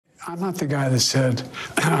I'm not the guy that said,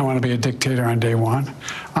 I want to be a dictator on day one.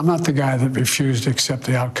 I'm not the guy that refused to accept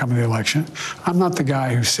the outcome of the election. I'm not the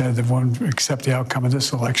guy who said that won't accept the outcome of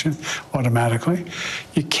this election automatically.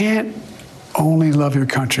 You can't only love your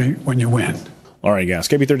country when you win. All right, guys,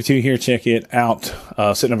 KB32 here. Check it out.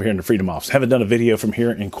 Sitting over here in the Freedom Office. Haven't done a video from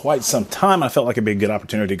here in quite some time. I felt like it'd be a good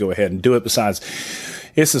opportunity to go ahead and do it. Besides,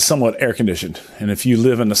 this is somewhat air conditioned, and if you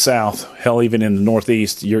live in the South, hell, even in the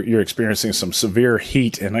Northeast, you're experiencing some severe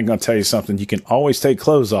heat. And I'm going to tell you something: you can always take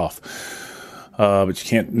clothes off, but you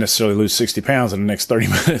can't necessarily lose 60 pounds in the next 30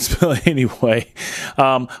 minutes. But anyway,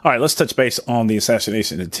 all right, let's touch base on the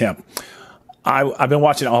assassination attempt. I've been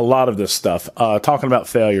watching a lot of this stuff, talking about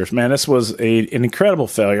failures. Man, this was an incredible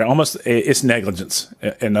failure. Almost, it's negligence,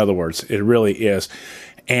 in other words. It really is.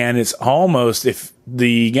 And it's almost, if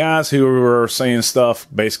the guys who were saying stuff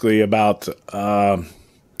basically about,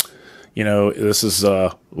 this is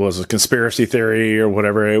was a conspiracy theory or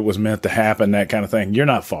whatever it was meant to happen, that kind of thing, you're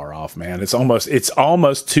not far off, man. It's almost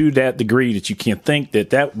to that degree that you can think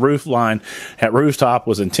that roof line, that rooftop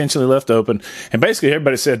was intentionally left open. And basically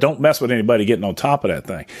everybody said, don't mess with anybody getting on top of that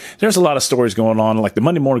thing. There's a lot of stories going on, like the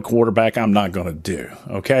Monday morning quarterback, I'm not going to do.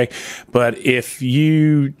 Okay. But if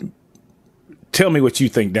you tell me what you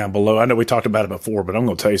think down below. I know we talked about it before, but I'm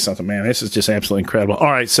going to tell you something, man. This is just absolutely incredible. All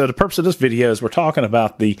right, so the purpose of this video is we're talking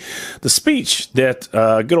about the speech that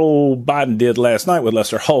good old Biden did last night with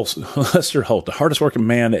Lester Holt, the hardest working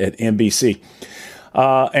man at NBC.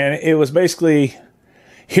 And it was basically,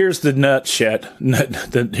 here's the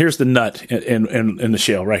here's the nut in the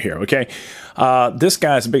shell right here, okay? This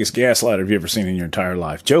guy's the biggest gaslighter you've ever seen in your entire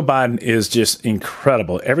life. Joe Biden is just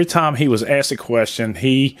incredible. Every time he was asked a question,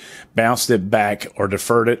 he bounced it back or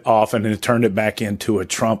deferred it off and then turned it back into a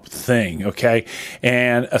Trump thing, okay?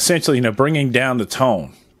 And essentially, bringing down the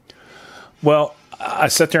tone. Well, I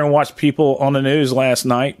sat there and watched people on the news last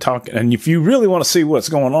night talking, and if you really want to see what's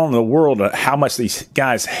going on in the world, how much these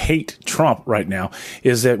guys hate Trump right now,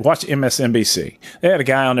 is that watch MSNBC. They had a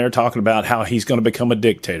guy on there talking about how he's going to become a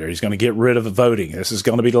dictator. He's going to get rid of voting. This is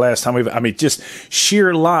going to be the last time just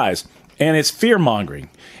sheer lies. And it's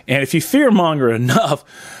fear-mongering. And if you fear-monger enough,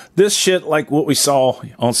 this shit like what we saw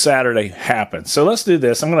on Saturday happens. So let's do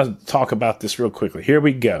this. I'm going to talk about this real quickly. Here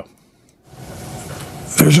we go.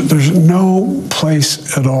 There's no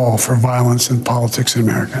place at all for violence in politics in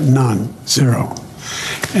America. None. Zero.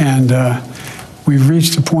 And we've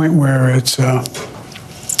reached a point where it's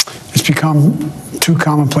become too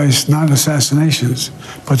commonplace, not assassinations,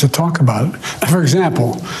 but to talk about it. For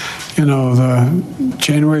example, the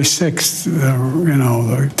January 6th,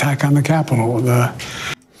 the attack on the Capitol,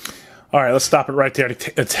 All right, let's stop it right there.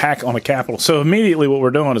 Attack on the Capitol. So immediately what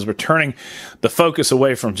we're doing is we're turning the focus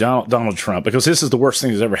away from Donald Trump, because this is the worst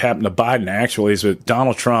thing that's ever happened to Biden, actually, is that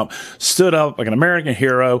Donald Trump stood up like an American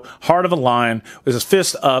hero, heart of a lion, with his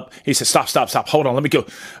fist up. He said, stop, hold on, let me go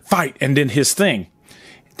fight. And then his thing.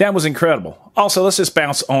 That was incredible. Also, let's just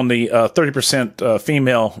bounce on the 30%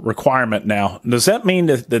 female requirement now. Does that mean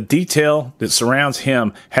that the detail that surrounds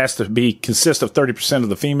him has to consist of 30% of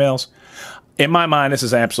the females? In my mind, this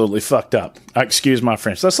is absolutely fucked up. Excuse my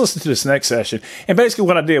French. Let's listen to this next session. And basically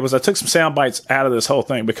what I did was I took some sound bites out of this whole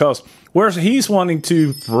thing, because whereas he's wanting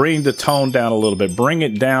to bring the tone down a little bit, bring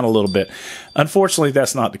it down a little bit, unfortunately,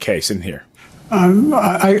 that's not the case in here.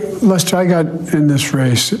 Lester, I got in this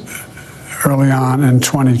race early on in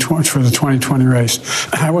 2020 for the 2020 race.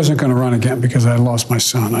 I wasn't going to run again because I lost my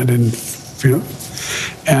son. I didn't feel it.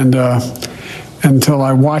 And until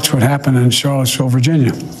I watched what happened in Charlottesville,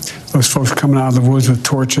 Virginia. Those folks coming out of the woods with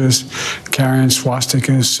torches, carrying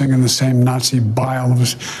swastikas, singing the same Nazi bile,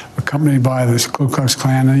 was accompanied by this Ku Klux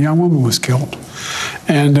Klan, and a young woman was killed.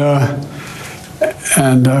 And I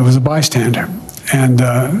was a bystander. And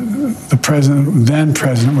the then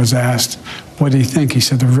president was asked, what do you think? He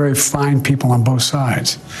said, they're very fine people on both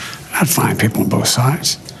sides. Not fine people on both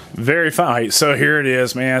sides. Very fine. So here it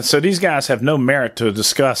is, man. So these guys have no merit to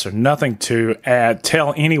discuss or nothing to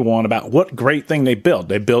tell anyone about what great thing they built.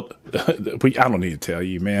 They built, I don't need to tell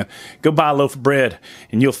you, man. Go buy a loaf of bread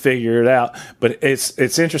and you'll figure it out. But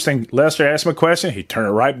it's interesting. Lester asked him a question. He turned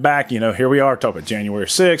it right back. Here we are talking about January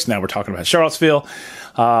 6th. Now we're talking about Charlottesville.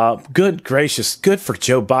 Good gracious, good for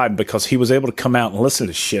Joe Biden, because he was able to come out and listen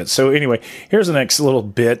to shit. So anyway, here's the next little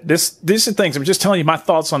bit. These are things, I'm just telling you my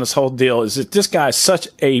thoughts on this whole deal, is that this guy is such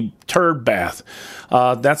a turd bath.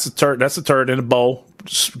 That's a turd in a bowl,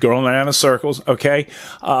 just going around in circles, okay?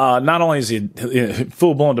 Not only is he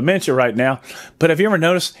full-blown dementia right now, but have you ever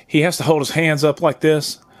noticed he has to hold his hands up like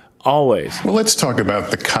this? Always. Well, let's talk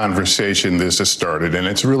about the conversation this has started, and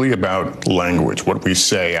it's really about language, what we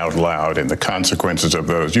say out loud and the consequences of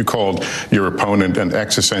those. You called your opponent an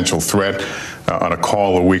existential threat on a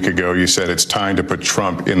call a week ago. You said it's time to put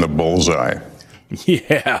Trump in the bullseye.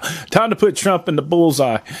 Yeah, time to put Trump in the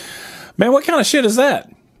bullseye. Man, what kind of shit is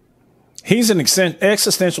that? He's an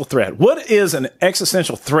existential threat. What is an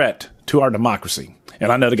existential threat to our democracy?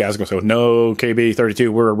 And I know the guy's going to say, no, KB32,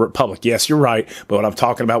 we're a republic. Yes, you're right. But I'm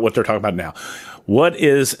talking about what they're talking about now. What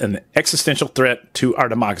is an existential threat to our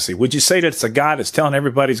democracy? Would you say that it's a guy that's telling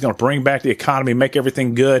everybody he's going to bring back the economy, make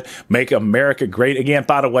everything good, make America great again?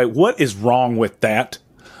 By the way, what is wrong with that?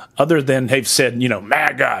 Other than they've said,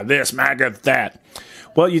 MAGA this, MAGA that.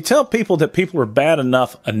 Well, you tell people that people are bad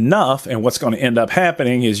enough, and what's going to end up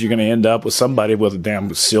happening is you're going to end up with somebody with a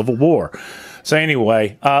damn civil war. So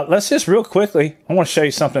anyway, let's just real quickly, I want to show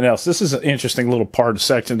you something else. This is an interesting little part of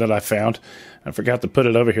section that I found. I forgot to put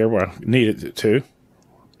it over here where I needed it to.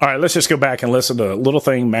 All right, let's just go back and listen to a little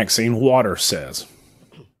thing Maxine Waters says.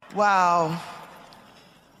 Wow,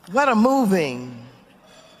 what a moving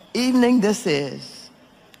evening this is.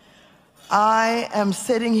 I am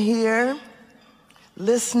sitting here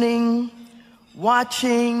listening,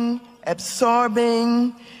 watching,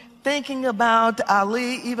 absorbing, thinking about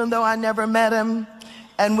Ali, even though I never met him.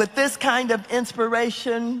 And with this kind of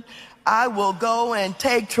inspiration, I will go and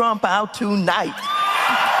take Trump out tonight.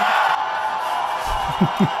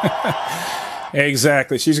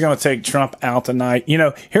 Exactly. She's going to take Trump out tonight.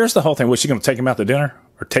 Here's the whole thing. Was she going to take him out to dinner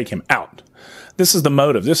or take him out? This is the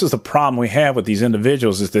motive. This is the problem we have with these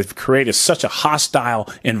individuals, is they've created such a hostile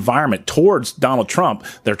environment towards Donald Trump.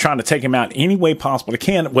 They're trying to take him out any way possible they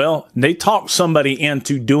can. Well, they talk somebody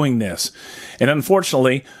into doing this. And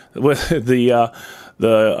unfortunately, with the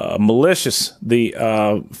malicious,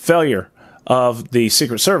 failure of the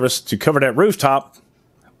Secret Service to cover that rooftop,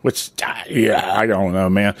 which, I don't know,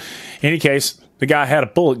 man. In any case, the guy had a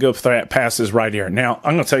bullet go past his right ear. Now,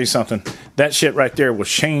 I'm going to tell you something. That shit right there will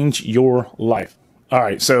change your life. All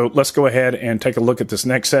right, so let's go ahead and take a look at this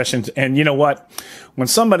next session. And you know what? When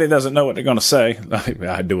somebody doesn't know what they're going to say,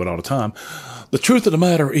 I do it all the time. The truth of the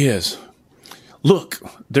matter is, look,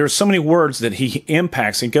 there's so many words that he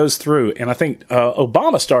impacts and goes through. And I think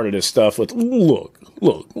Obama started his stuff with, look.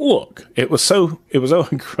 It was so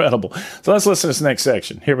incredible. So let's listen to this next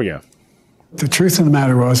section. Here we go. The truth of the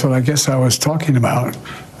matter was, what I guess I was talking about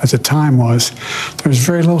at the time was, there was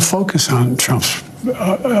very little focus on Trump's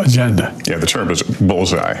agenda. Yeah, the term is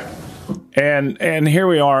bullseye. And here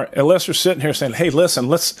we are. Unless we're sitting here saying, hey, listen,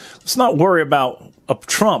 let's not worry about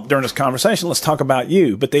Trump during this conversation. Let's talk about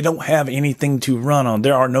you. But they don't have anything to run on.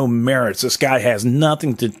 There are no merits. This guy has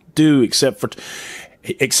nothing to do except for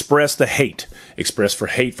express the hate. Express for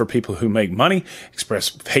hate for people who make money.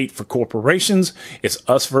 Express hate for corporations. It's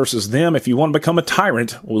us versus them. If you want to become a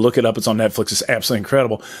tyrant, we'll look it up. It's on Netflix. It's absolutely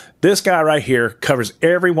incredible. This guy right here covers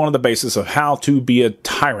every one of the bases of how to be a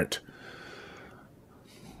tyrant.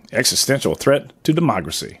 Existential threat to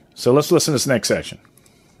democracy. So let's listen to this next section.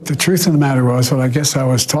 The truth of the matter was, what I guess I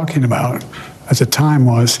was talking about at the time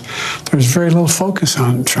was, there was very little focus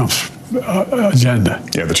on Trump's agenda.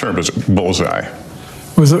 Yeah, the term is bullseye.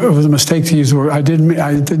 It was a mistake to use the word. I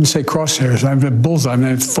didn't say crosshairs. I meant bullseye. I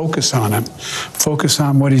meant focus on him. Focus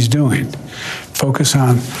on what he's doing. Focus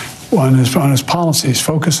on his policies.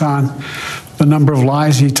 Focus on the number of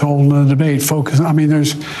lies he told in the debate.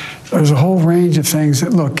 There's a whole range of things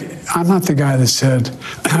that, look, I'm not the guy that said,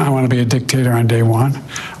 I want to be a dictator on day one.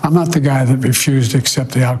 I'm not the guy that refused to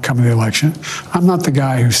accept the outcome of the election. I'm not the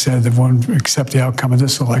guy who said that won't accept the outcome of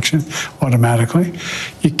this election automatically.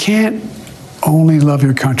 You can't only love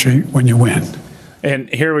your country when you win. And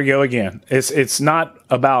here we go again. It's not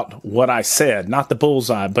about what I said, not the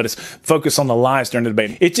bullseye, but it's focused on the lies during the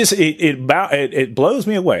debate. It blows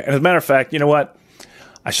me away. And as a matter of fact, you know what?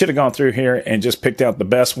 I should have gone through here and just picked out the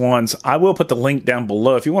best ones. I will put the link down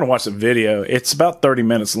below if you want to watch the video. It's about 30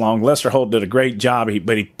 minutes long. Lester Holt did a great job,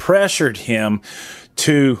 but he pressured him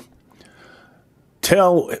to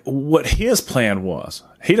tell what his plan was.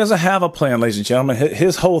 He doesn't have a plan, ladies and gentlemen.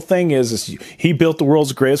 His whole thing is he built the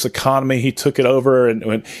world's greatest economy. He took it over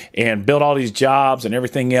and built all these jobs and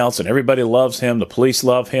everything else, and everybody loves him. The police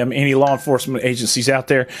love him. Any law enforcement agencies out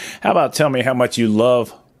there, how about tell me how much you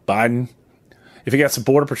love Biden? If you got some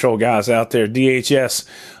Border Patrol guys out there, DHS,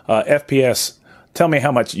 FPS, tell me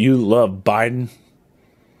how much you love Biden.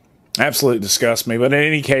 Absolutely disgusts me. But in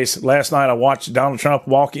any case, last night I watched Donald Trump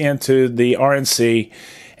walk into the RNC,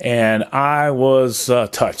 and I was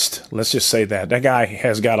touched. Let's just say that. That guy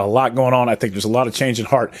has got a lot going on. I think there's a lot of change in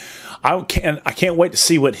heart. I can't wait to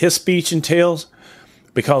see what his speech entails.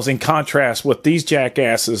 Because in contrast with these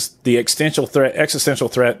jackasses, the existential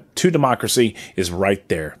threat to democracy is right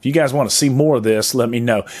there. If you guys want to see more of this, let me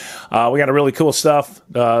know. We got a really cool stuff.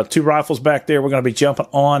 2 rifles back there we're going to be jumping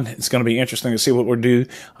on. It's going to be interesting to see what we'll do.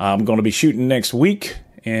 I'm going to be shooting next week,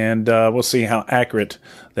 and we'll see how accurate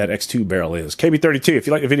that X2 barrel is. KB32, if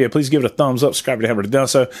you like the video, please give it a thumbs up. Subscribe if you haven't already done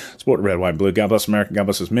so. Support the red, white, and blue. God bless America. God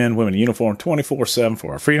bless those men, women in uniform 24/7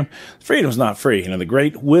 for our freedom. Freedom's not free. The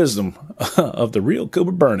great wisdom of the real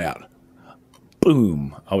Cobra Burnout.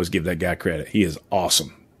 Boom. I always give that guy credit. He is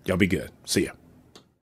awesome. Y'all be good. See ya.